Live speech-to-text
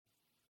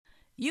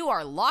You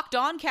are Locked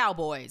On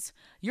Cowboys,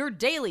 your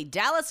daily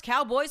Dallas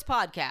Cowboys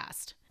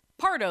podcast.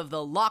 Part of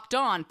the Locked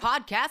On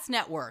Podcast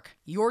Network,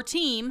 your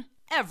team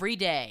every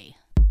day.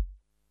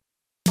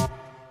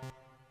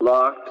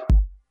 Locked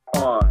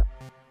On.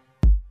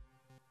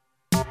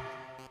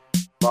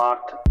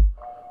 Locked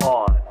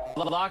On.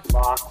 Locked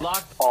On.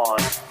 Locked On.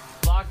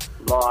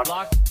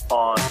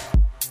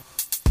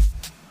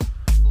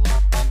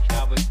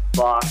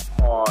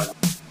 Locked On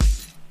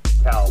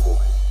Cowboys.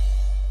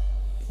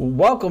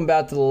 Welcome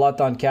back to the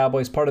Locked On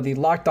Cowboys, part of the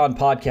Locked On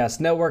Podcast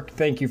Network.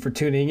 Thank you for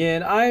tuning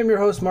in. I am your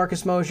host,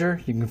 Marcus Mosher.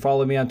 You can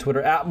follow me on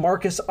Twitter at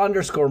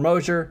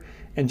Marcus_Mosher.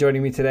 And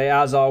joining me today,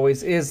 as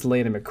always, is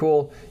Landon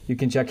McCool. You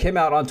can check him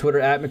out on Twitter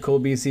at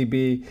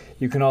McCoolBCB.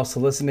 You can also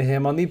listen to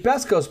him on the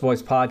Best Coast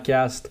Boys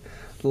podcast.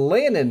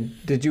 Landon,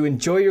 did you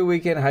enjoy your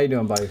weekend? How you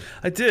doing, buddy?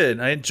 I did.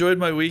 I enjoyed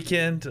my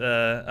weekend.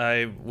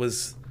 I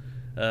was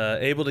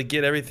able to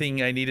get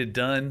everything I needed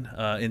done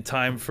in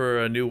time for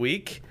a new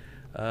week.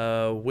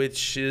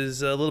 Which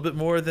is a little bit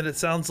more than it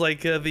sounds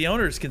like the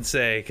owners can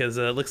say, because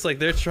it looks like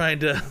they're trying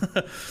to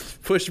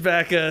push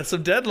back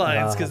some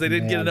deadlines because they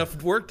didn't get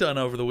enough work done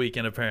over the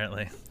weekend,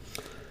 apparently.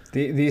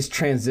 These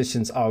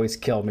transitions always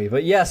kill me.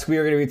 But yes, we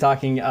are going to be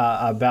talking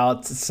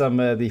about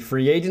some of the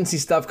free agency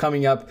stuff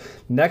coming up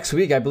next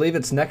week. I believe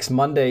it's next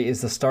Monday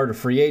is the start of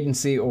free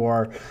agency,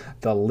 or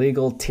the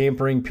legal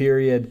tampering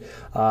period.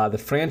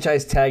 The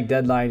franchise tag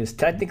deadline is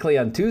technically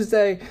on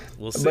Tuesday,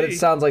 We'll see. But it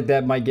sounds like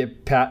that might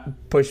get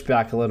pushed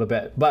back a little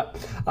bit. But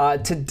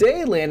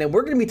today, Landon,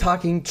 we're going to be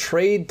talking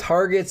trade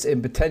targets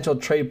and potential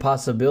trade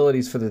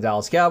possibilities for the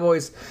Dallas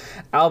Cowboys.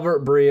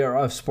 Albert Breer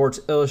of Sports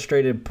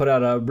Illustrated put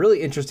out a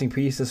really interesting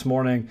piece this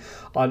morning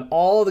on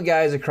all the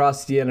guys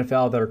across the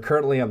NFL that are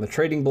currently on the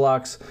trading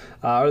blocks,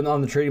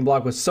 on the trading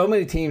block with so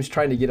many teams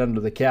trying to get under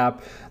the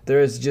cap.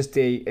 There is just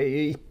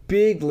a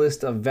big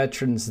list of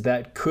veterans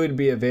that could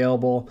be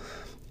available.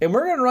 And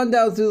we're going to run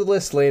down through the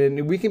list,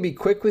 Landon. We can be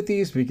quick with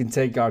these. We can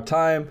take our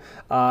time.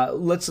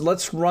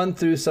 Let's run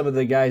through some of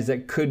the guys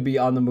that could be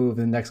on the move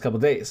in the next couple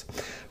of days.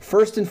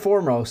 First and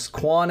foremost,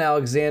 Kwon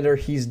Alexander.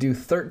 He's due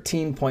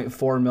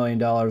 $13.4 million.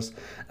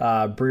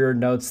 Breer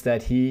notes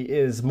that he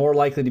is more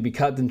likely to be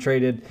cut than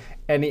traded.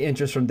 Any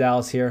interest from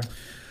Dallas here?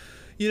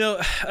 You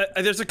know,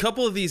 there's a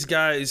couple of these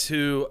guys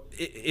who,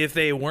 if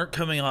they weren't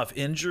coming off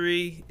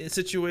injury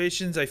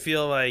situations, I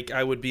feel like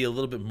I would be a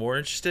little bit more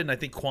interested. And I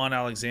think Kwon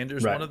Alexander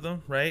is one of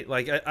them, right?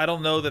 Like, I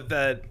don't know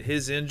that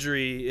his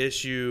injury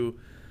issue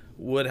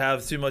would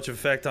have too much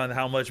effect on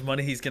how much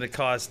money he's going to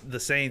cost the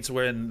Saints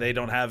when they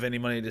don't have any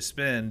money to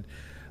spend.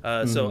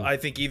 So I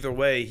think either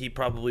way, he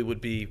probably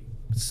would be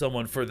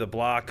someone for the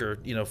block, or,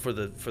 you know, for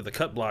the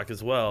cut block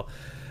as well.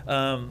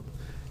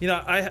 You know,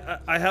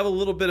 I have a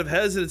little bit of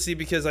hesitancy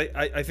because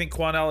I think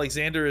Kwon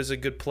Alexander is a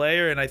good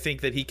player, and I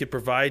think that he could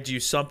provide you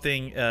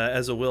something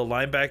as a will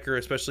linebacker,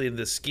 especially in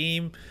this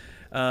scheme.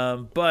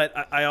 But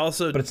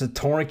it's a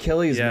torn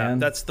Achilles, man.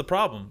 That's the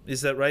problem.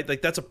 Is that right?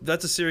 Like,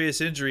 that's a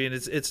serious injury, and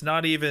it's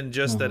not even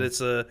just that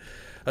it's a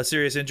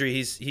serious injury.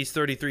 He's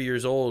 33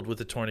 years old with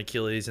a torn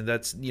Achilles, and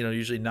that's, you know,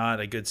 usually not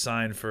a good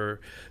sign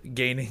for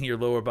gaining your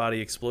lower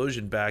body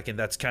explosion back, and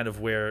that's kind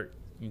of where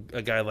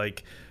a guy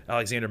like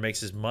Alexander makes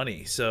his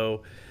money.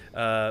 So,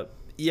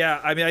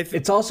 yeah, I mean,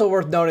 it's also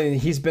worth noting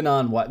he's been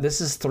on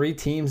this is 3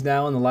 teams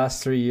now in the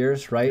last 3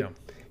 years, right? Yeah.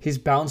 He's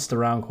bounced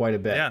around quite a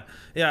bit.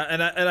 Yeah,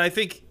 and I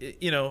think,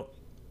 you know,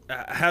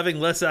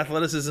 having less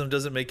athleticism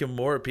doesn't make him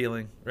more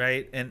appealing,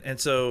 right? And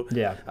so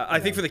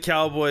I think for the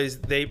Cowboys,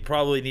 they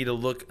probably need to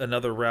look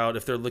another route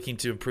if they're looking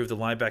to improve the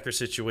linebacker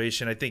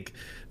situation. I think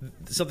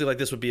something like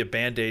this would be a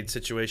Band-Aid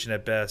situation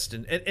at best,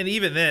 and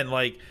even then,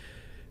 like,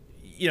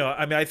 you know,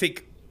 I mean, I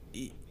think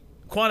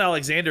Kwon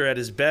Alexander at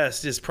his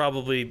best is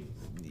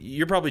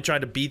you're probably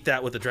trying to beat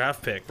that with a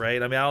draft pick,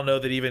 right? I mean, I don't know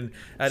that even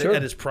at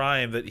his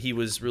prime that he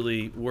was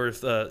really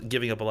worth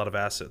giving up a lot of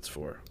assets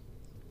for.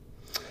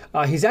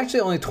 He's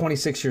actually only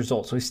 26 years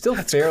old, so he's still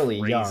fairly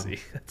young.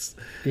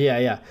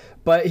 Yeah.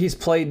 But he's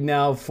played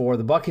now for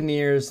the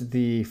Buccaneers,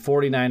 the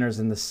 49ers,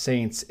 and the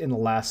Saints in the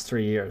last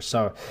 3 years.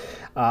 So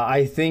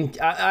I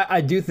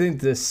do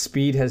think the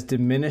speed has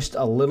diminished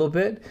a little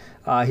bit.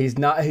 He's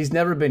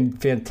never been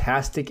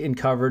fantastic in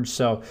coverage,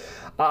 so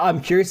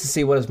I'm curious to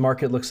see what his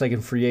market looks like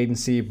in free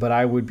agency, but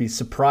I would be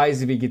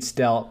surprised if he gets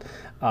dealt.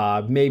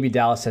 Maybe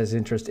Dallas has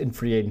interest in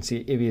free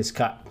agency if he is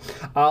cut.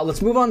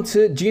 Let's move on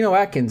to Geno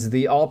Atkins,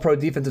 the all-pro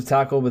defensive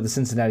tackle with the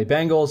Cincinnati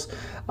Bengals.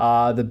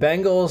 The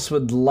Bengals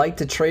would like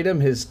to trade him.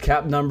 His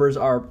cap numbers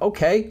are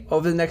okay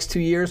over the next 2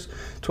 years,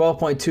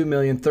 $12.2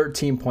 million,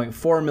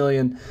 $13.4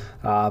 million,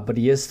 but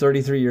he is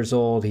 33 years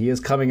old. He is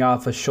coming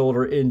off a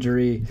shoulder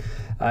injury.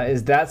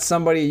 Is that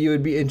somebody you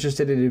would be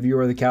interested in if you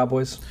were the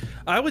Cowboys?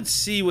 I would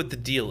see what the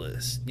deal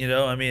is. You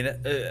know, I mean,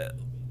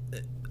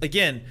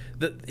 again,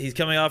 he's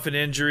coming off an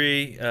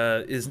injury.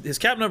 His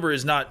cap number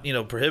is not, you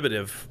know,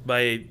 prohibitive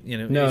by, you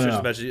know,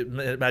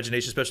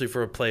 imagination, especially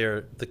for a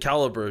player the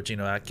caliber of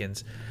Geno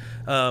Atkins.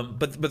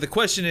 But the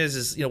question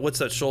is what's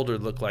that shoulder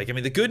look like? I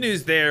mean, the good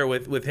news there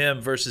with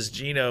him versus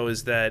Geno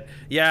is that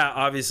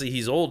obviously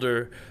he's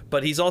older,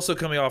 but he's also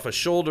coming off a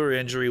shoulder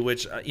injury,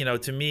 which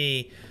to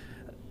me,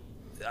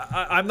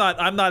 I'm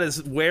not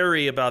as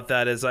wary about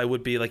that as I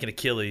would be like an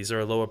Achilles or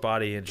a lower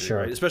body injury,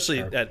 right? Especially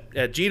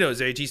at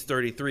Geno's age, he's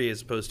 33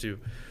 as opposed to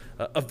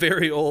a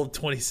very old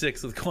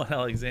 26 with Kwon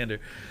Alexander.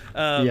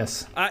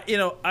 Yes,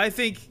 I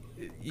think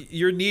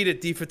your need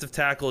at defensive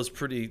tackle is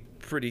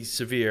pretty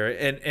severe,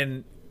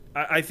 and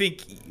I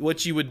think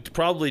what you would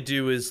probably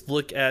do is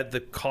look at the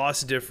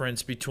cost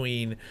difference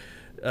between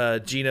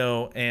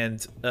Geno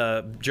and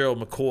Gerald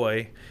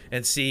McCoy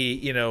and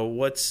see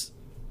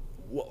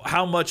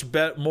how much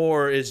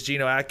more is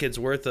Geno Atkins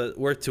worth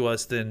to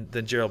us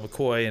than Gerald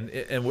McCoy,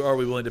 and are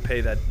we willing to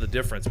pay the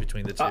difference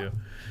between the two?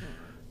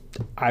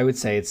 I would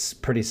say it's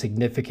pretty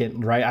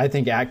significant, right? I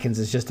think Atkins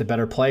is just a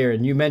better player,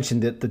 and you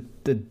mentioned that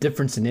the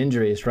difference in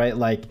injuries, right?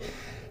 Like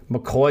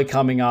McCoy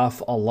coming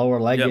off a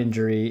lower leg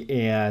injury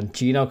and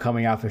Geno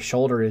coming off a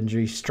shoulder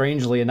injury.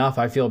 Strangely enough,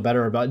 I feel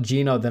better about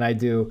Geno than I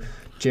do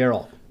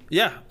Gerald.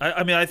 Yeah,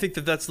 I mean, I think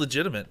that's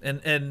legitimate,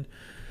 and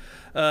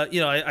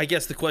I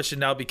guess the question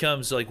now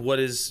becomes like,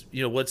 what's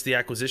the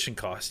acquisition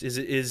cost?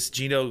 Is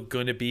Geno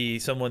going to be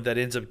someone that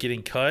ends up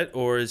getting cut,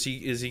 or is he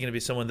going to be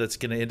someone that's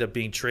going to end up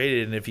being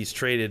traded? And if he's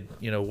traded,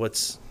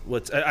 what's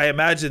I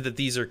imagine that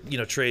these are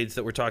trades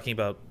that we're talking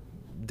about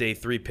day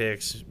 3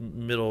 picks,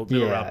 middle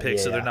round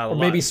picks, so they're not a lot.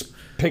 Maybe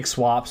pick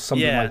swaps,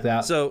 something like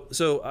that.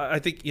 So I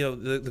think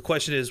the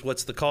question is,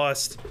 what's the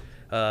cost?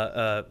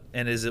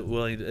 And is it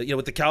willing to,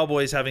 with the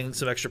Cowboys having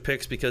some extra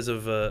picks because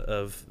of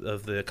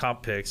the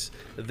comp picks,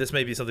 this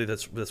may be something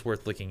that's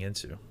worth looking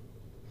into.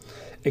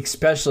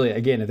 Especially,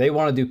 again, if they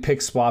want to do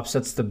pick swaps,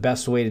 that's the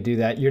best way to do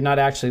that. You're not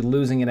actually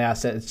losing an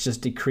asset. It's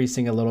just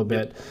decreasing a little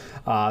bit.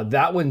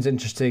 That one's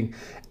interesting.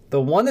 The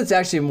one that's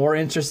actually more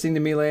interesting to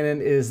me,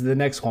 Landon, is the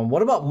next one.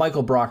 What about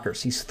Michael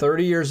Brockers? He's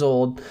 30 years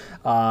old.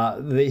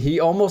 He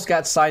almost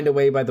got signed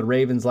away by the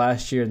Ravens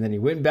last year, and then he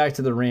went back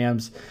to the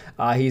Rams.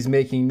 He's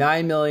making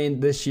 $9 million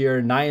this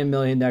year, $9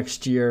 million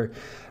next year.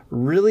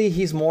 Really,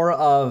 he's really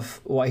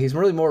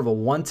more of a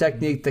one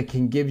technique that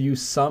can give you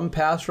some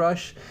pass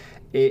rush.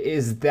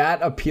 Is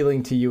that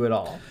appealing to you at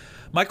all?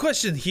 My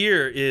question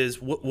here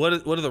is, what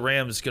are the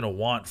Rams going to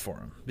want for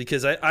him?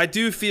 Because I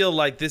do feel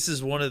like this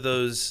is one of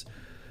those.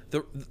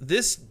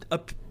 This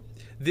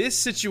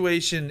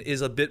situation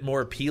is a bit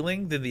more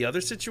appealing than the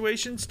other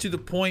situations, to the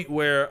point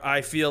where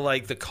I feel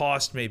like the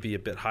cost may be a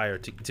bit higher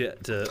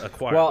to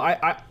acquire.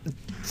 Well,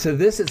 to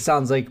this it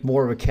sounds like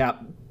more of a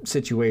cap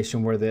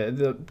situation where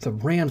the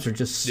Rams are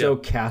just so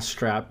cash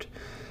strapped.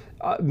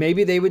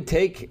 Maybe they would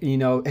take,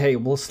 hey,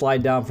 we'll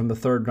slide down from the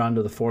 3rd round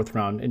to the 4th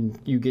round, and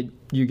you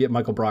get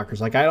Michael Brockers.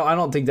 Like I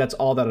don't think that's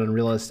all that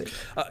unrealistic.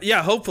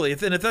 Hopefully, if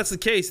that's the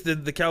case,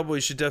 then the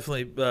Cowboys should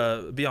definitely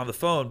be on the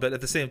phone. But at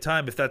the same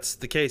time, if that's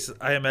the case,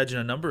 I imagine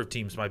a number of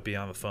teams might be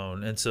on the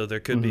phone, and so there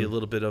could be a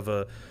little bit of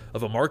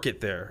a market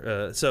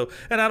there.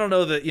 And I don't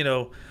know that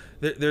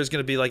there's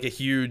going to be like a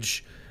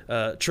huge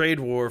trade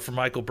war for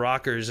Michael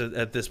Brockers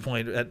at this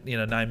point at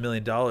 $9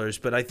 million,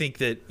 but I think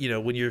that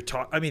when you're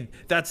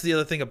that's the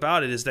other thing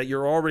about it, is that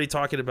you're already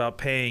talking about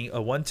paying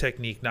a one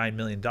technique $9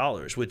 million,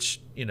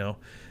 which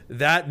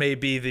that may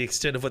be the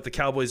extent of what the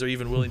Cowboys are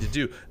even willing to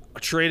do.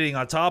 Trading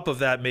on top of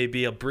that may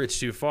be a bridge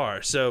too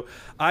far. So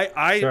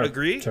I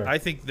agree. Sure. I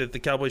think that the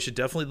Cowboys should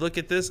definitely look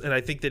at this, and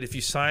I think that if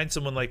you sign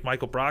someone like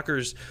Michael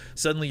Brockers,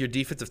 suddenly your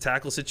defensive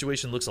tackle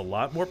situation looks a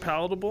lot more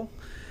palatable.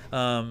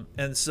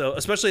 And so,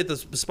 especially at the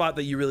spot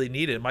that you really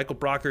need it, Michael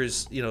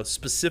Brockers,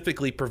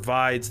 specifically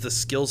provides the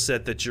skill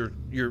set that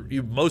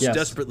you most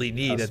desperately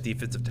need at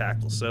defensive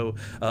tackle. So,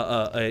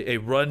 a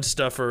run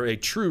stuffer, a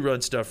true run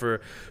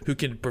stuffer, who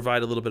can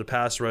provide a little bit of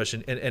pass rush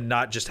and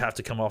not just have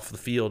to come off the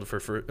field for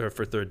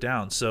 3rd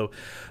down. So,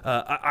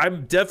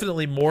 I'm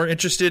definitely more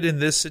interested in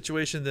this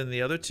situation than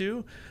the other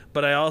two.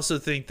 But I also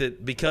think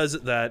that because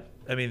of that,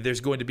 there's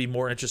going to be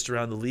more interest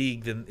around the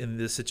league in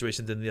this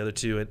situation than the other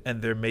two,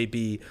 and there may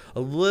be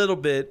a little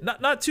bit,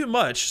 not too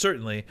much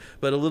certainly,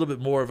 but a little bit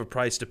more of a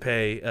price to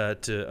pay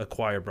to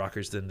acquire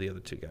Brockers than the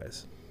other two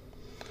guys.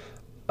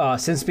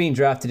 Since being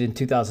drafted in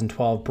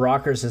 2012,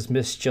 Brockers has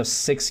missed just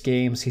 6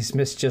 games. He's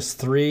missed just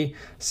 3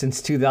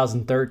 since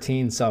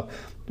 2013. So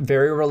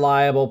very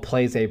reliable,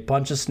 plays a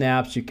bunch of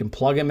snaps. You can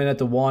plug him in at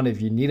the 1.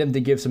 If you need him to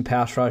give some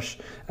pass rush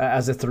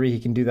as a 3, he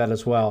can do that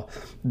as well.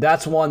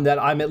 That's one that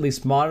I'm at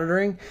least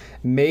monitoring.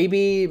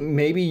 Maybe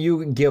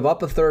you give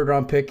up a 3rd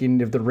round pick,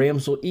 and if the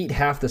Rams will eat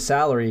half the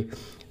salary,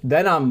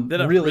 then I'm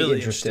really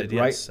interested,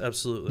 right? Yes,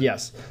 absolutely.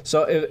 Yes.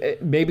 So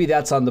maybe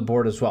that's on the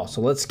board as well.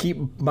 So let's keep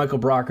Michael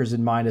Brockers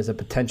in mind as a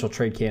potential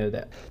trade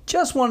candidate.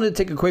 Just wanted to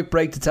take a quick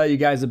break to tell you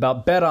guys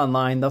about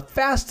BetOnline, the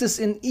fastest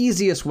and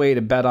easiest way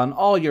to bet on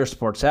all your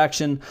sports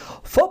action.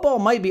 Football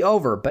might be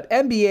over, but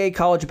NBA,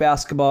 college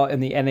basketball,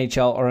 and the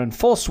NHL are in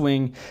full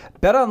swing.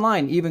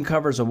 BetOnline even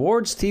covers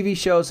awards, TV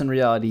shows, and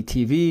reality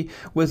TV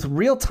with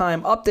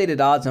real-time updated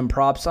odds and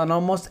props on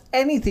almost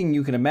anything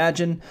you can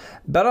imagine.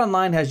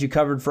 BetOnline has you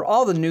covered for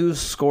all the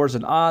news, scores,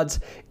 and odds.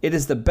 It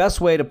is the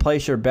best way to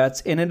place your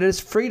bets, and it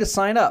is free to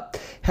sign up.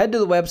 Head to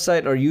the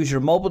website or use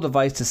your mobile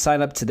device to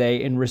sign up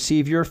today and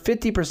receive your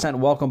 50%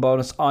 welcome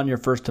bonus on your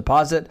first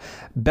deposit.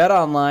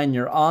 BetOnline,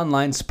 your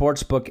online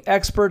sportsbook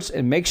experts,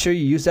 and make sure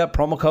you use that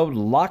promo code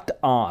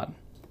LOCKEDON.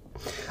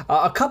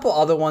 A couple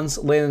other ones,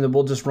 Landon, that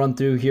we'll just run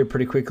through here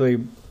pretty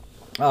quickly.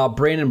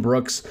 Brandon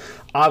Brooks.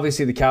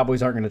 Obviously, the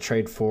Cowboys aren't going to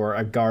trade for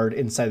a guard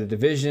inside the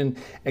division,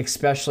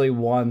 especially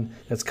one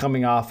that's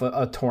coming off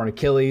a torn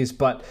Achilles.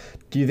 But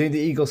do you think the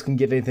Eagles can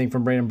get anything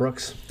from Brandon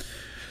Brooks?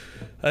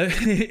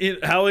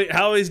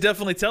 Howie's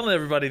definitely telling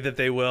everybody that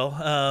they will.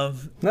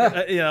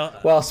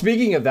 Well,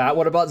 speaking of that,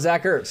 what about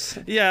Zach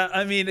Ertz? Yeah,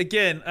 I mean,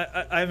 again,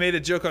 I made a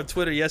joke on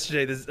Twitter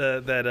yesterday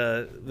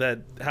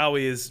that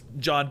Howie is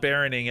John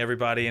Barroning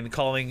everybody and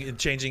calling and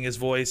changing his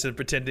voice and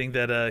pretending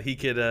that he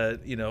could,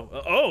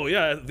 oh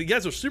yeah, the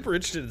guys are super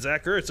interested in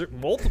Zach Ertz. There are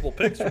multiple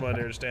picks from what I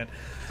understand.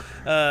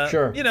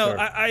 Sure.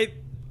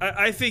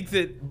 I think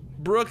that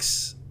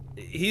Brooks.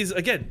 He's,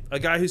 again, a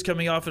guy who's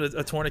coming off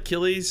a torn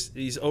Achilles.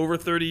 He's over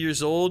 30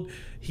 years old.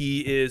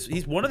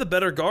 He's one of the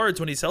better guards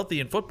when he's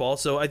healthy in football,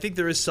 so I think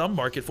there is some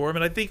market for him.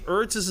 And I think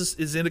Ertz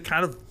is in a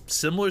kind of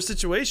similar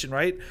situation,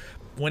 right?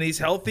 When he's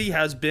healthy,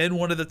 has been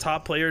one of the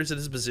top players in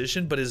his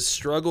position, but has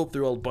struggled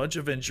through a bunch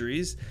of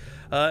injuries.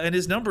 And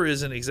his number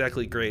isn't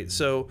exactly great.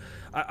 So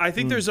I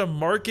think there's a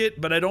market,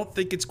 but I don't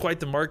think it's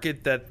quite the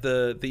market that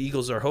the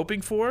Eagles are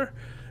hoping for.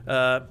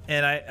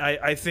 And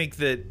I think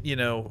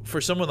that, for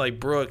someone like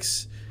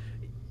Brooks,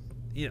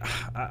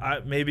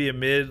 maybe a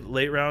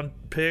late round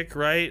pick,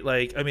 right?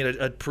 Like, I mean,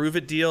 a prove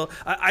it deal.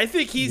 I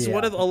think he's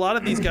one of a lot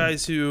of these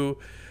guys who,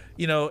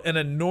 in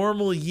a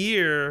normal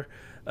year,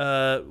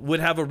 would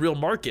have a real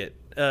market.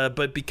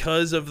 But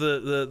because of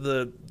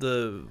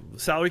the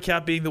salary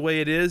cap being the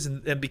way it is,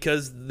 and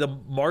because the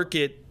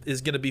market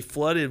is going to be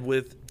flooded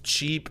with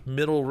cheap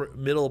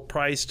middle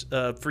priced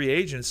free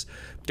agents,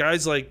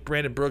 guys like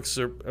Brandon Brooks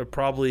are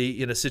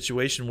probably in a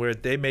situation where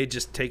they may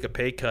just take a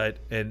pay cut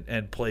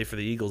and play for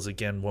the Eagles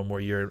again one more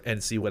year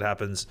and see what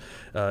happens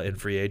in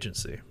free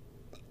agency.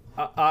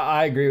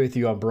 I agree with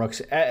you on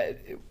Brooks.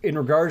 In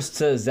regards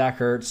to Zach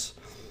Ertz,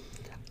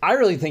 I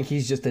really think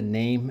he's just a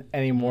name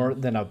anymore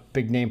than a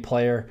big name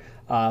player.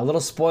 A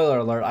little spoiler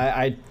alert,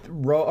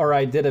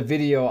 I did a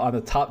video on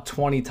the top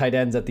 20 tight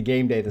ends at the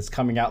game day that's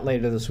coming out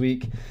later this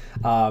week.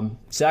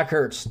 Zach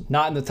Ertz,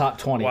 not in the top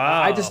 20.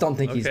 Wow. I just don't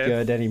think he's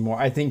good anymore.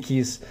 I think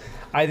he's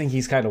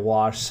kind of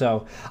washed.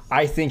 So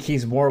I think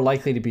he's more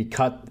likely to be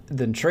cut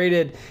than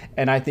traded,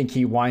 and I think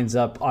he winds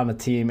up on a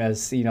team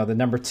as the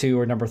number 2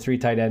 or number 3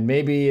 tight end,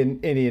 maybe in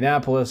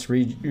Indianapolis,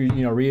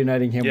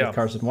 reuniting him with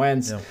Carson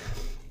Wentz. Yeah.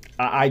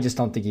 I just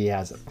don't think he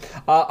has it.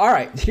 All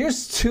right,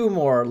 here's 2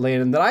 more,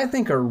 Landon, that I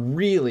think are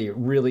really,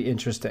 really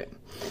interesting.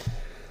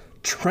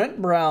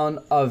 Trent Brown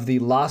of the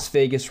Las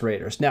Vegas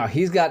Raiders. Now,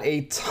 he's got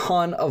a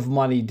ton of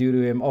money due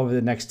to him over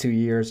the next 2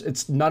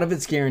 years. None of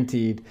it's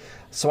guaranteed.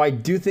 So I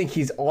do think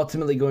he's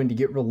ultimately going to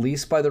get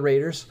released by the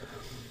Raiders.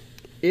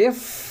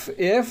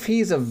 If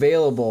he's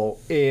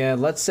available,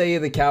 and let's say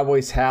the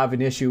Cowboys have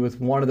an issue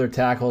with one of their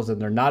tackles and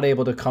they're not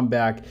able to come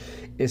back,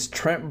 is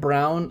Trent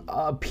Brown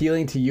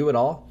appealing to you at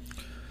all?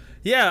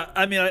 Yeah,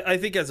 I mean, I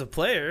think as a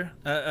player,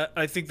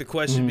 I think the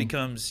question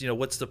becomes,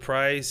 what's the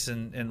price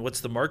and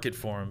what's the market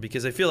for him?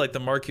 Because I feel like the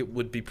market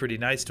would be pretty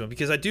nice to him.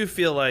 Because I do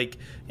feel like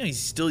he's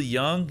still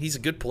young, he's a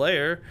good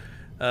player,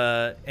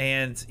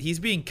 and he's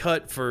being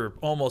cut for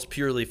almost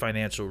purely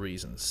financial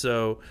reasons.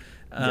 So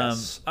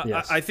yes.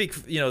 I think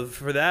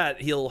for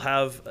that he'll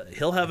have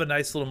a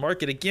nice little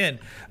market. Again,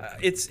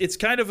 it's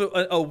kind of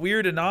a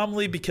weird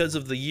anomaly because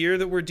of the year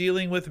that we're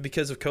dealing with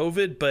because of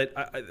COVID. But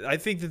I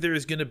think that there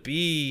is going to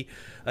be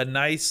a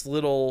nice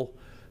little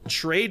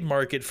trade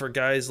market for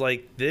guys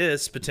like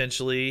this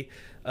potentially.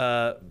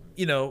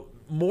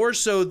 More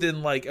so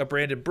than like a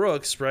Brandon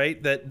Brooks,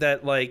 right?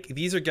 That like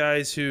these are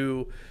guys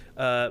who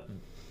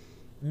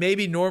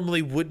maybe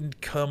normally wouldn't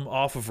come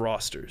off of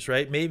rosters,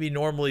 right? Maybe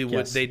normally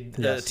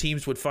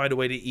teams would find a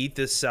way to eat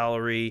this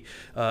salary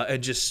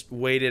and just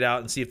wait it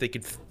out and see if they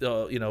could,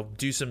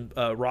 do some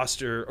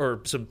roster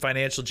or some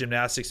financial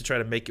gymnastics to try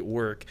to make it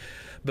work.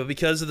 But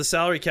because of the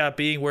salary cap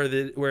being where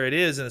it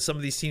is, and some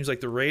of these teams like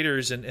the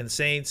Raiders and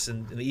Saints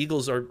and the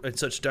Eagles are in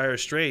such dire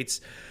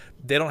straits,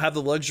 they don't have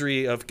the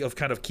luxury of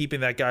kind of keeping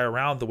that guy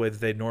around the way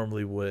that they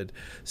normally would.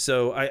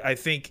 So I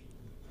think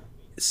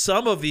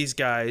some of these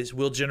guys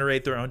will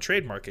generate their own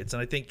trade markets,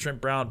 and I think Trent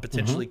Brown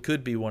potentially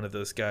could be one of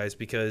those guys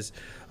because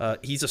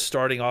he's a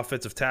starting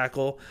offensive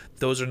tackle.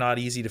 Those are not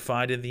easy to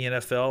find in the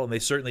NFL, and they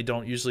certainly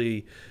don't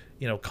usually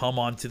come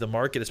onto the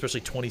market,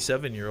 especially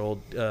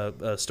 27-year-old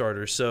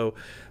starters. So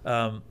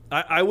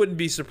I wouldn't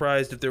be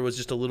surprised if there was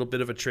just a little bit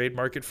of a trade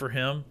market for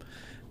him.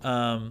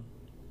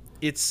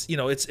 It's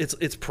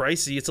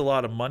pricey. It's a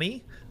lot of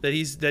money that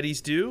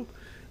he's due.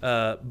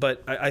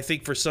 But I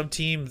think for some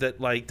team that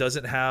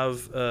doesn't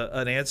have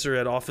an answer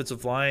at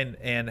offensive line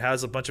and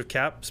has a bunch of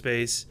cap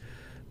space,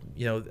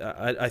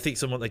 I think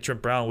someone like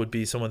Trent Brown would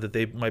be someone that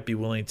they might be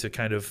willing to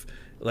kind of,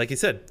 like I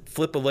said,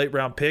 flip a late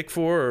round pick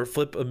for or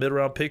flip a mid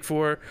round pick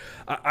for.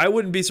 I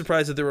wouldn't be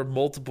surprised if there were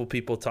multiple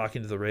people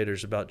talking to the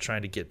Raiders about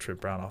trying to get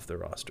Trent Brown off their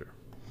roster.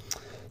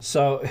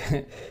 So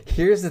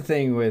here's the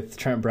thing with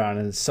Trent Brown,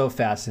 and it's so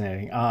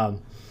fascinating.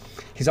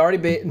 He's already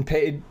been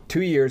paid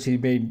 2 years. He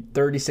made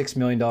 $36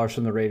 million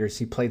from the Raiders.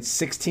 He played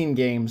 16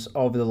 games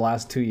over the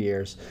last 2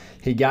 years.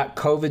 He got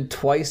COVID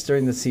twice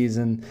during the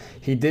season.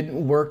 He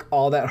didn't work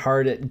all that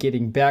hard at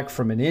getting back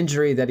from an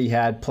injury that he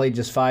had, played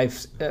just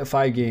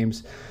five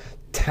games.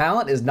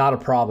 Talent is not a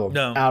problem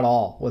at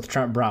all with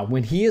Trent Brown.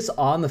 When he is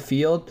on the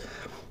field,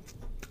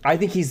 I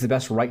think he's the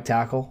best right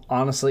tackle,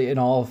 honestly, in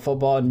all of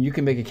football. And you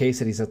can make a case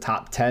that he's a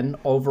top 10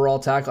 overall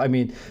tackle. I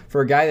mean,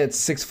 for a guy that's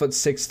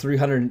 6'6",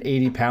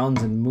 380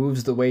 pounds and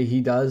moves the way he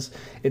does,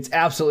 it's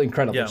absolutely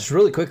incredible. Yeah. Just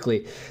really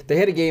quickly, they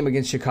had a game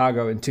against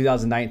Chicago in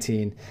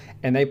 2019,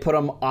 and they put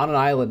him on an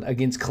island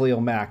against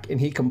Khalil Mack, and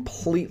he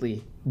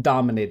completely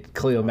dominated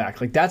Khalil Mack.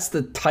 Like, that's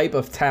the type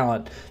of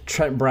talent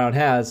Trent Brown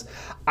has.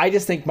 I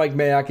just think Mike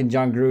Mayock and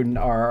John Gruden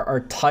are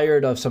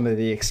tired of some of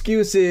the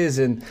excuses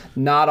and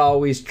not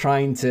always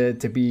trying to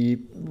be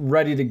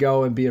ready to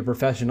go and be a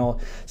professional.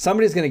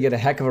 Somebody's going to get a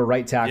heck of a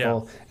right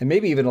tackle and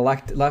maybe even a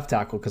left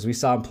tackle, because we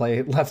saw him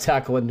play left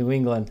tackle in New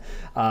England.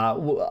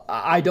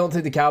 I don't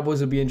think the Cowboys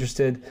would be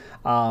interested,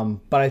 but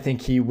I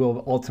think he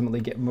will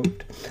ultimately get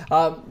moved.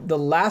 The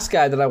last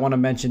guy that I want to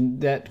mention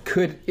that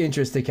could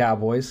interest the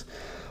Cowboys,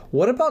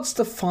 what about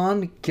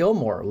Stephon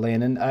Gilmore,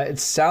 Landon? It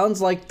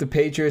sounds like the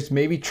Patriots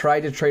maybe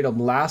tried to trade him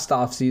last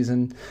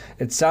offseason.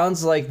 It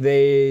sounds like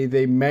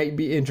they might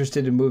be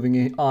interested in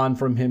moving on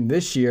from him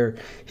this year.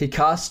 He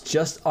costs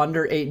just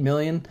under $8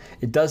 million.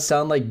 It does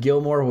sound like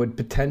Gilmore would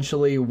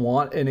potentially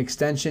want an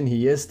extension.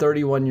 He is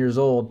 31 years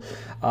old,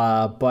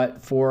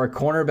 but for a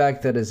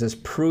cornerback that is as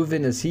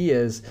proven as he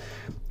is,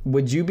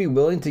 would you be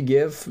willing to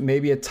give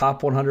maybe a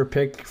top 100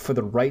 pick for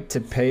the right to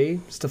pay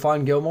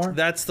Stephon Gilmore?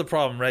 That's the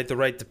problem, right? The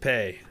right to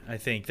pay. I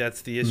think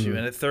that's the issue.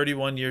 And at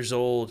 31 years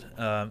old,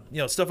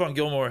 Stephon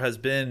Gilmore has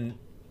been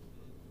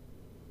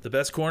the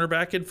best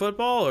cornerback in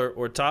football,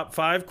 or top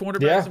 5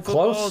 cornerbacks in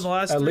football in the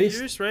last 3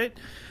 years, right?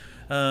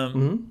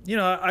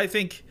 I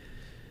think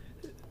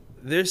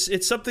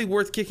it's something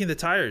worth kicking the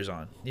tires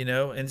on,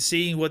 and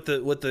seeing what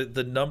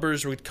the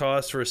numbers would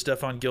cost for a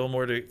Stephon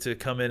Gilmore to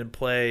come in and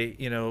play,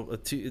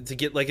 to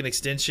get like an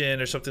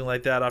extension or something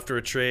like that after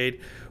a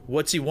trade.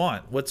 What's he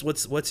want?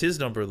 What's his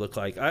number look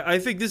like? I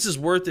think this is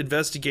worth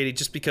investigating,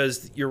 just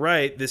because you're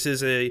right. This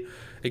is a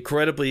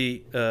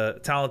incredibly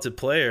talented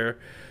player.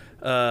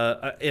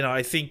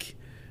 I think.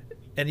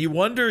 And you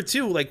wonder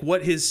too, like,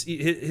 what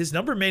his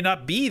number may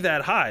not be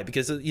that high,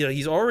 because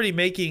he's already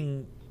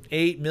making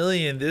 $8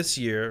 million this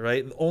year,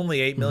 right? Only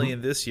 $8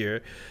 million this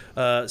year.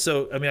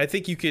 So I mean, I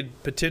think you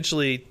could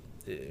potentially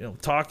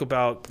talk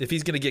about if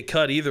he's going to get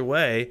cut either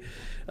way.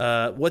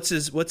 What's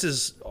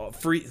his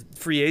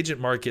free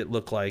agent market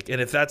look like?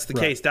 And if that's the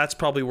case, that's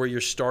probably where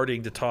you're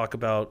starting to talk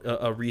about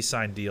a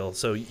re-sign deal.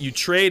 So you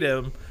trade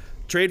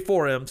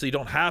for him, so you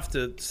don't have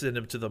to send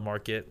him to the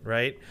market,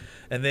 right?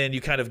 And then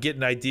you kind of get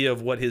an idea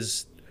of what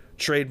his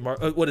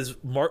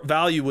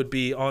value would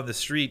be on the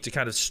street to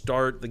kind of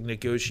start the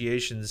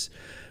negotiations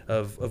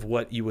of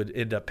what you would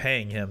end up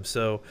paying him.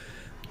 So,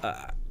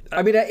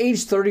 I mean, at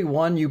age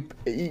 31,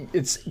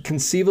 it's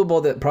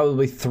conceivable that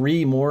probably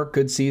 3 more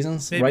good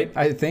seasons, maybe. Right?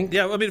 I think.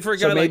 Yeah, I mean, for a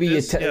guy like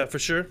this, yeah, for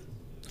sure.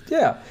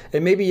 Yeah,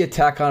 and maybe you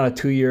tack on a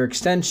 2-year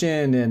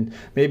extension, and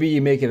maybe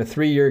you make it a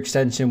 3-year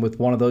extension with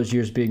one of those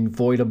years being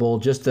voidable,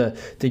 just to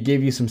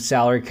give you some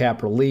salary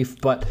cap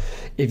relief. But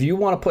if you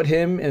want to put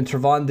him and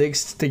Trevon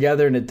Diggs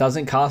together, and it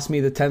doesn't cost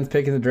me the 10th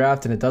pick in the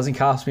draft, and it doesn't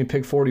cost me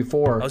pick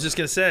 44, I was just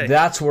gonna say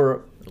that's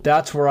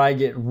where I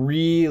get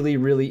really,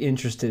 really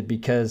interested,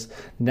 because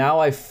now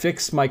I've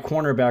fixed my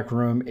cornerback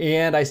room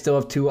and I still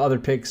have 2 other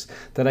picks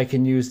that I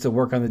can use to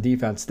work on the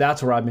defense.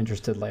 That's where I'm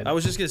interested later. I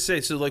was just going to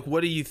say, so like,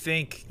 what do you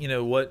think,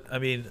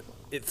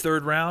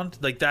 third round,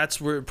 like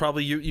that's where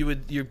probably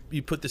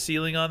you put the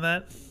ceiling on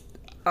that?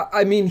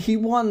 I mean, he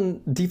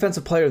won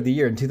Defensive Player of the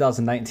Year in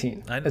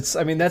 2019. That's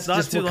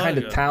just what kind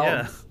of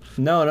talent. Yeah.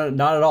 No,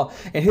 not at all.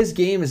 And his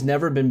game has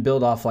never been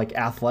built off like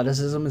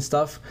athleticism and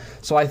stuff.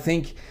 So I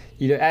think,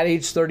 at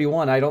age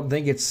 31, I don't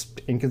think it's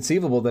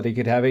inconceivable that he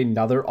could have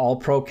another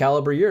all-pro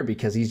caliber year,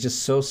 because he's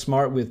just so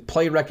smart with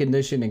play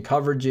recognition and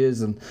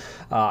coverages, and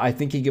I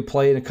think he could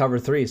play in a cover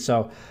 3.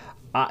 So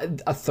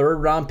a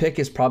third-round pick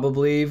is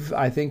probably,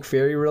 I think,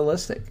 very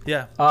realistic.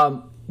 Yeah,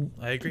 I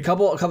agree. A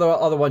couple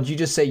other ones. You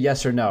just say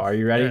yes or no. Are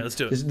you ready? Yeah, let's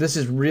do it. This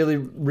is really,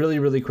 really,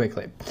 really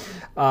quickly.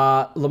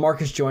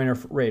 LaMarcus Joyner,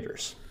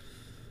 Raiders.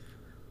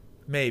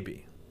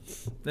 Maybe.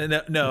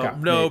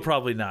 No,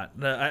 probably not.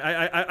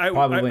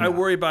 I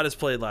worry about his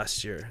play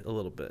last year a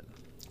little bit.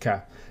 Okay,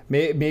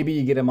 maybe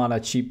you get him on a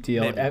cheap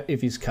deal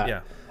if he's cut.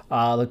 Yeah.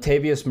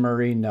 Latavius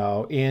Murray,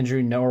 no.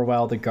 Andrew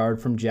Norwell, the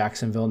guard from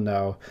Jacksonville,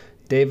 no.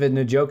 David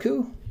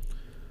Njoku.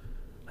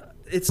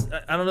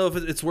 I don't know if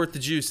it's worth the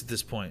juice at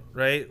this point,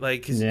 right?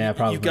 Like,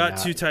 probably you've got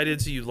not. 2 tight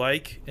ends who you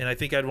like, and I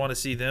think I'd want to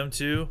see them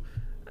too.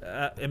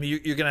 I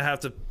mean, you're going to have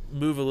to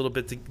move a little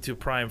bit to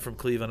prime from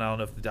Cleveland. I don't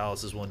know if the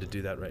Dallas is willing to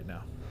do that right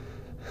now.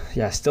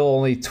 Yeah, still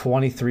only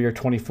 23 or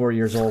 24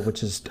 years old,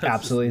 which is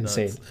absolutely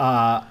insane.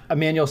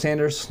 Emmanuel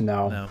Sanders,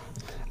 no.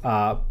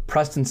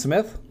 Preston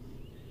Smith?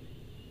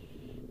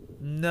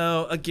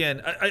 No.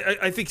 Again,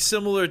 I think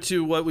similar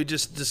to what we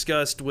just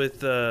discussed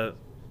with my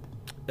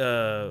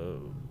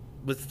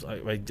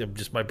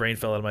brain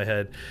fell out of my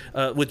head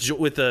with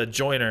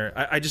Joyner.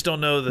 I just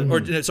don't know that,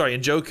 or sorry,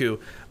 Njoku.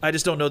 I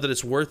just don't know that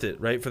it's worth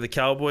it, right, for the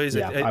Cowboys.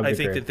 Yeah, I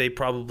think that they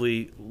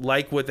probably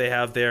like what they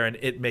have there, and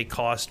it may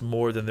cost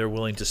more than they're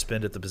willing to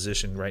spend at the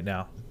position right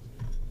now.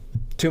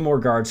 2 more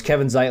guards,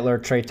 Kevin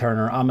Zeitler, Trey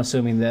Turner. I'm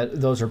assuming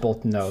that those are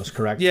both no's,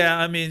 correct? Yeah,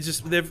 I mean,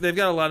 just they've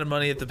got a lot of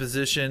money at the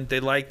position. They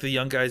like the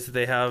young guys that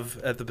they have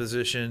at the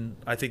position.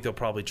 I think they'll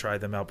probably try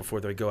them out before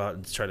they go out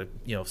and try to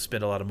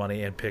spend a lot of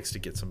money and picks to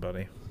get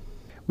somebody.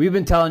 We've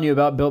been telling you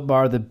about Built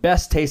Bar, the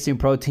best tasting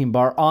protein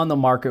bar on the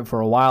market for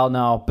a while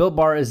now. Built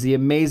Bar is the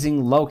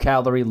amazing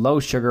low-calorie,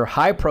 low-sugar,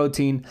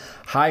 high-protein,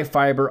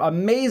 high-fiber,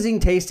 amazing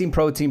tasting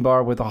protein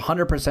bar with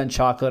 100%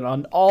 chocolate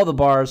on all the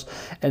bars.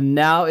 And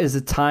now is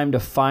the time to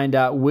find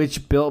out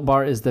which Built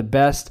Bar is the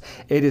best.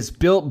 It is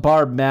Built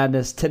Bar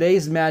Madness.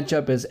 Today's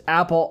matchup is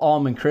Apple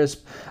Almond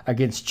Crisp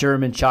against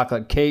German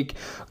Chocolate Cake.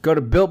 Go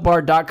to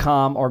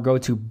BuiltBar.com or go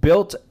to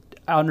Built_bar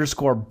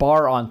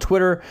on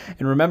Twitter,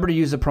 and remember to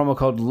use the promo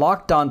code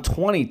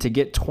LOCKEDON20 to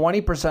get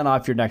 20%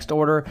 off your next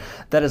order.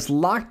 That is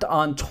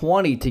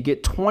LOCKEDON20 to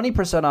get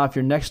 20% off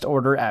your next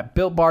order at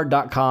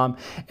BuiltBar.com,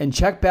 and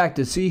check back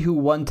to see who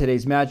won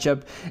today's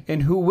matchup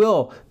and who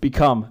will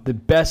become the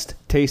best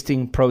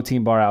tasting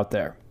protein bar out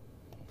there.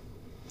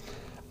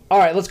 All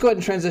right, let's go ahead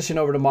and transition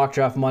over to Mock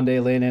Draft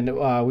Monday, Lynn.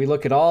 And we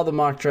look at all the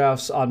mock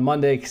drafts on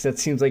Monday because that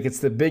seems like it's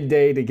the big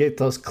day to get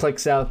those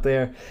clicks out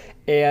there.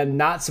 And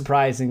not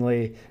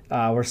surprisingly,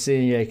 we're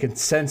seeing a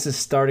consensus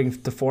starting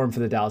to form for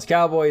the Dallas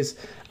Cowboys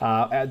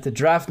at the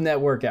Draft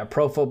Network, at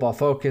Pro Football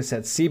Focus,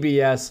 at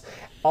CBS.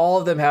 All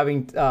of them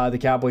having the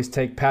Cowboys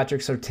take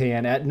Patrick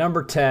Surtain at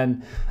number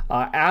 10.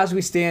 As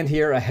we stand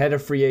here ahead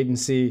of free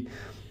agency,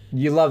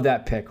 you love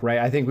that pick, right?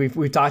 I think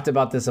we've talked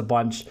about this a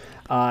bunch.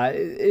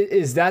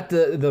 Is that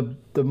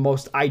the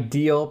most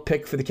ideal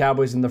pick for the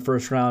Cowboys in the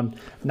first round,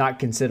 not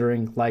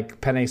considering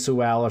like Penei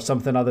Sewell or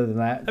something other than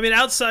that? I mean,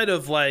 outside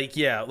of like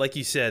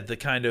you said, the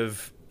kind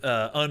of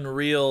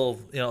unreal,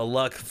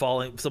 luck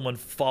someone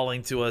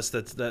falling to us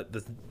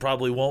that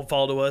probably won't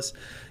fall to us.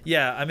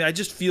 Yeah, I mean, I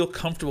just feel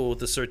comfortable with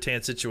the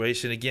Surtain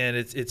situation. Again,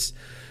 it's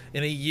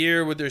in a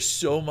year where there's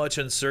so much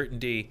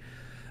uncertainty.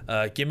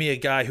 Give me a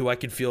guy who I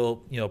can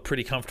feel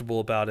pretty comfortable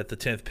about at the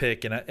 10th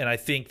pick, and I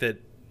think that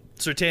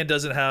Surtain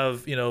doesn't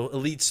have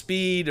elite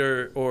speed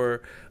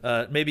or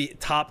maybe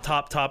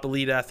top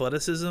elite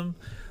athleticism,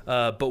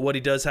 but what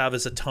he does have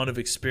is a ton of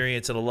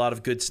experience and a lot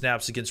of good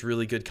snaps against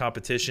really good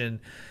competition,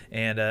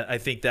 and I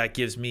think that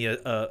gives me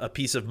a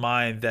peace of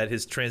mind that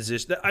his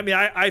transition. I mean,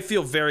 I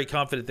feel very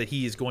confident that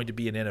he is going to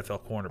be an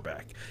NFL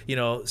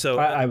cornerback. So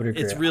I would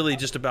agree. It's really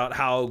just about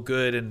how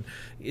good and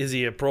is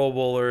he a Pro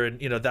Bowler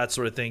and that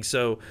sort of thing.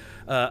 So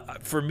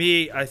for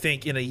me, I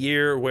think in a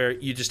year where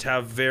you just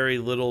have very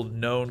little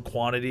known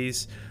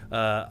quantities,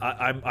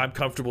 I'm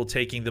comfortable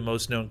taking the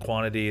most known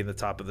quantity in the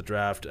top of the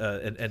draft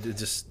and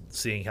just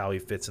seeing how he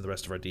fits in the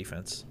rest of our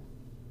defense.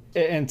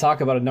 And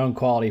talk about a known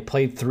quality.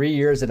 Played 3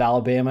 years at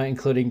Alabama,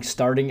 including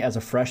starting as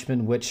a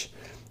freshman, which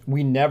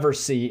we never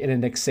see in a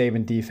Nick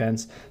Saban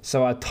defense.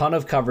 So a ton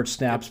of coverage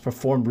snaps,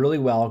 performed really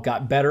well,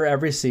 got better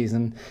every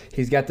season.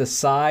 He's got the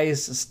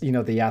size,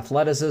 the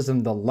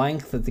athleticism, the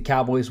length that the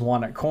Cowboys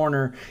want at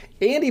corner.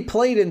 And he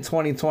played in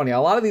 2020. A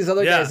lot of these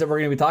other guys that we're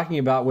going to be talking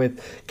about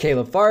with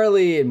Caleb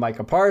Farley and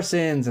Micah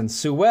Parsons and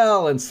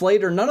Sewell and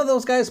Slater, none of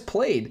those guys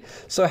played.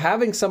 So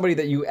having somebody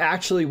that you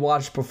actually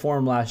watched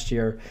perform last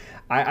year,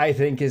 I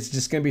think is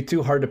just going to be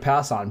too hard to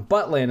pass on.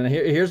 But Landon,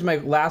 here's my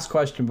last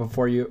question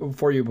before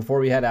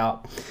we head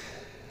out.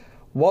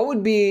 What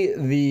would be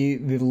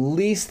the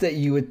least that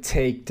you would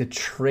take to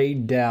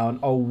trade down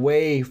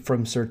away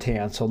from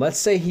Surtain? So let's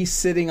say he's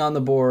sitting on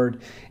the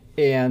board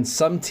and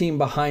some team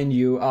behind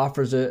you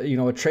offers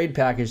a trade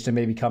package to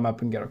maybe come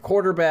up and get a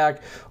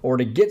quarterback or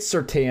to get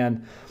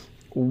Surtain.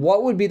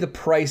 What would be the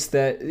price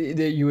that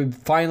you would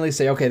finally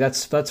say, okay,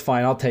 that's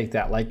fine, I'll take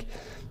that? Like,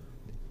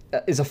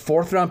 is a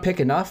 4th round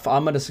pick enough?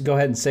 I'm going to go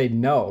ahead and say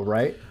no,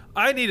 right?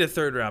 I need a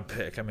 3rd round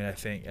pick. I mean, I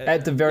think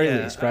at the very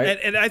least, right?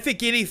 And I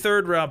think any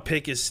 3rd round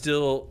pick is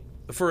still,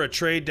 for a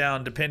trade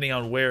down, depending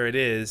on where it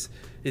is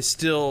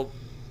still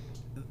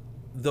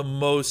the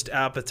most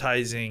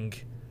appetizing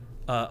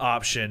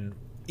option,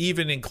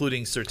 even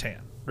including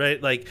Surtain.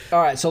 Right, like,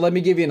 all right. So let me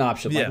give you an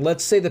option. Like,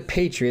 let's say the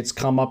Patriots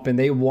come up and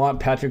they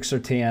want Patrick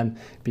Surtain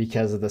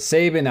because of the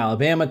Saban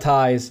Alabama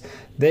ties.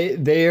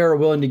 They are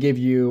willing to give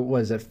you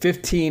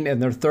 15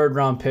 and their 3rd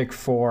round pick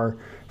for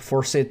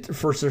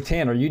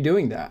Surtain. Are you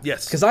doing that?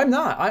 Yes. Because I'm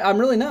not. I'm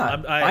really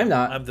not. I'm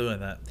not. I'm doing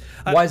that.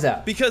 Why is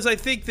that? Because I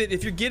think that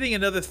if you're getting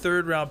another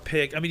 3rd round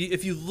pick, I mean,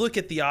 if you look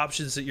at the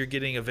options that you're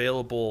getting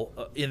available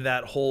in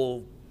that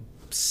whole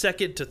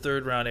 2nd to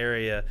 3rd round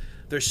area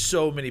there's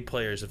so many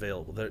players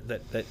available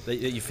that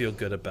you feel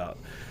good about.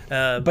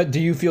 But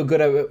do you feel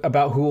good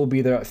about who will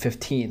be there at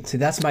 15? See,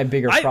 that's my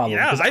bigger problem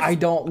because I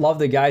don't love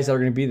the guys that are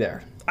going to be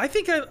there. I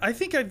think I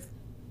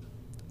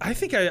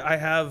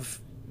have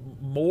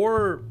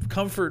more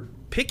comfort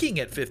picking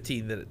at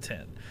 15 than at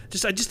 10.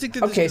 I just think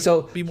that there's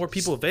going to be more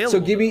people available. So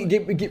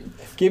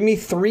give me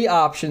 3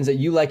 options that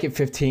you like at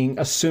 15,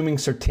 assuming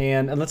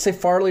Surtain and let's say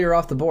Farley are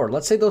off the board.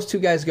 Let's say those 2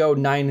 guys go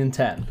 9 and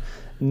 10.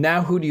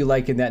 Now, who do you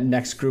like in that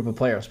next group of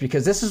players?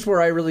 Because this is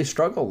where I really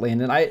struggle,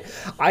 Lane. And I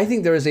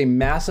think there is a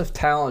massive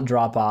talent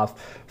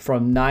drop-off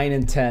from 9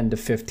 and 10 to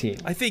 15.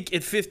 I think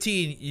at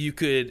 15 you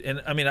could,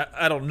 and I mean,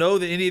 I don't know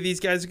that any of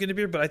these guys are going to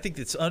be here, but I think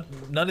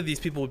none of these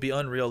people would be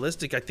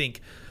unrealistic. I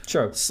think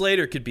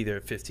Slater could be there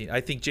at 15.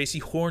 I think J.C.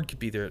 Horn could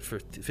be there at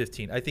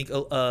 15. I think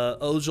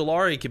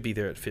Ojulari could be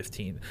there at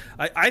 15.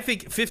 I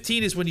think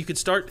 15 is when you could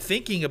start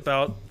thinking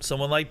about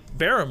someone like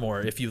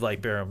Barrymore, if you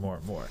like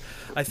Barrymore more.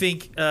 I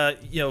think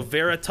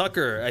Vera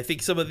Tucker. I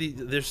think some of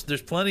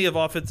there's plenty of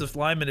offensive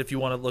linemen if you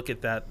want to look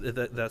at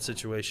that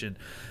situation.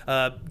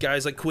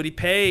 Guys like Kwity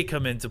Paye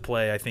come into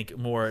play. I think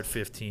more at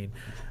 15.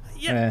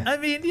 Yeah, I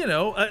mean,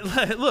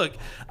 look,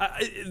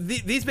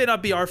 these may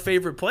not be our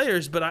favorite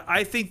players, but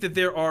I think that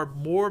there are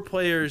more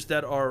players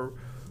that are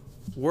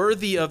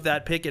worthy of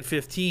that pick at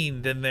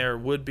 15 than there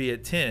would be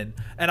at 10.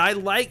 And I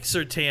like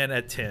Surtain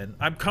at 10.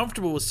 I'm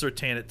comfortable with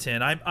Surtain at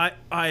 10.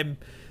 I'm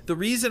the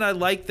reason I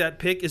like that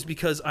pick is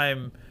because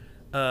I'm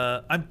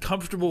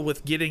comfortable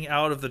with getting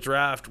out of the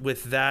draft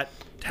with that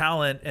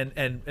talent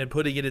and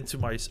putting it into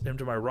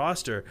my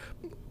roster.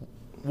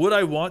 Would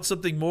I want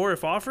something more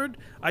if offered?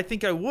 I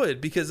think I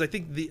would, because I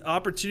think the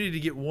opportunity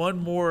to get one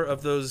more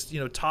of those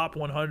top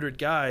 100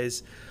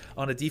 guys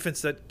on a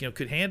defense that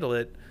could handle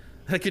it,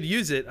 that could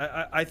use it.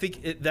 I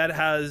think that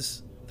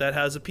has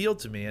appealed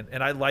to me,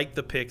 and I like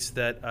the picks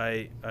that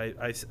I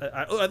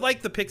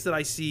like the picks that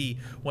I see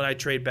when I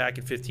trade back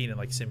at 15 in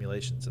like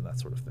simulations and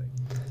that sort of thing.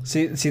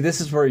 See, this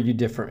is where you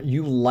differ.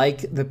 You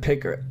like the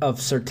pick of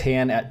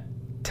Surtain at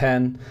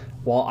 10.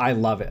 Well, I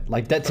love it.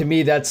 Like that to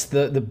me, that's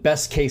the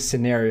best case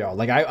scenario.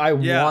 Like I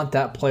want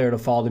that player to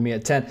fall to me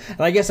at 10.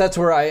 And I guess that's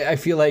where I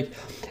feel like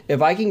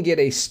if I can get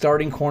a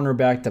starting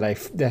cornerback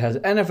that has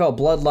NFL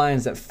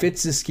bloodlines that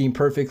fits the scheme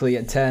perfectly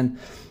at 10,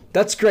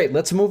 that's great.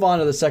 Let's move on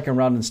to the second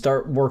round and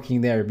start working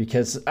there,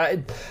 because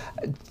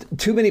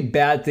too many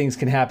bad things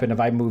can happen if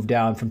I move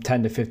down from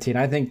 10 to 15.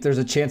 I think there's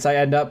a chance I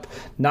end up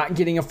not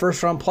getting a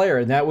first round player,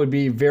 and that would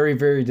be very,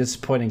 very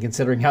disappointing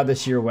considering how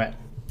this year went.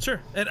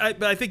 Sure, and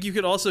I think you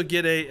could also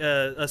get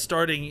a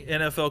starting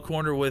NFL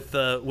corner with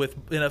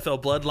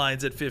NFL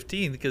bloodlines at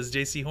 15, because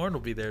J.C. Horn will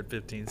be there at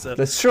 15. So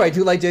that's true. I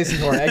do like J.C.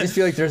 Horn. I just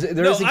feel like there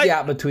is a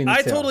gap between the two.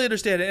 I totally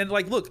understand it, and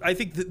look, I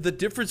think the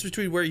difference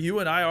between where you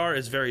and I are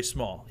is very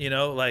small.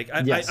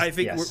 I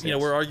think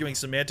we're arguing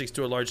semantics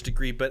to a large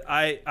degree, but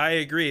I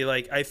agree.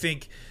 I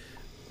think,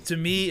 to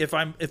me, if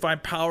I'm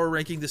power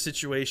ranking the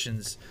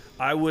situations,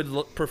 I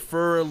would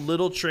prefer a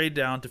little trade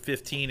down to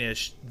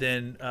 15-ish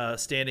than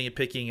standing and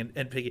picking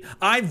and picking.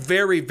 I'm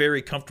very,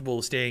 very comfortable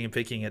with staying and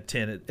picking at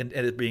 10 and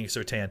it being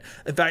Surtain.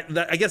 In fact,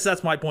 I guess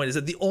that's my point, is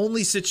that the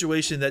only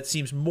situation that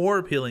seems more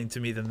appealing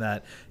to me than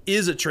that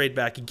is a trade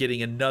back and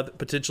getting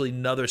potentially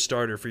another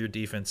starter for your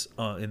defense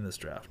in this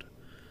draft.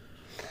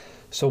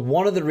 So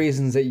one of the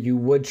reasons that you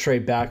would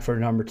trade back for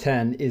number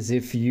 10 is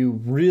if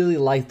you really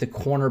like the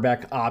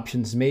cornerback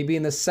options, maybe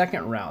in the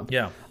second round.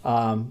 Yeah.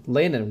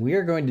 Landon, we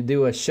are going to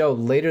do a show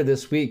later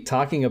this week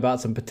talking about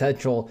some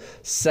potential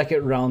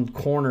second round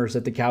corners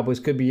that the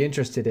Cowboys could be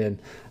interested in.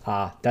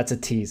 That's a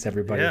tease,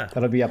 everybody. Yeah.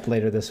 That'll be up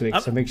later this week,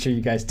 so make sure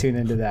you guys tune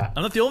into that.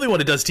 I'm not the only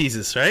one who does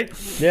teases, right?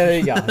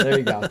 Yeah, there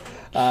you go.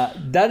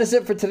 That is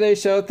it for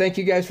today's show. Thank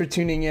you guys for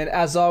tuning in.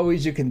 As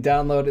always, you can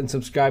download and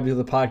subscribe to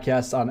the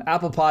podcast on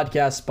Apple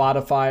Podcasts,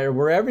 Spotify, or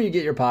wherever you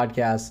get your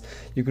podcasts.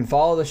 You can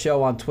follow the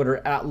show on Twitter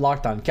at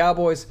Locked On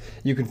Cowboys.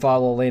 You can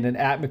follow Landon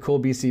at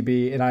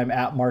McCoolBCB, and I'm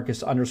at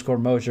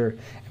Marcus_Mosher.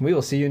 And we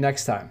will see you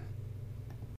next time.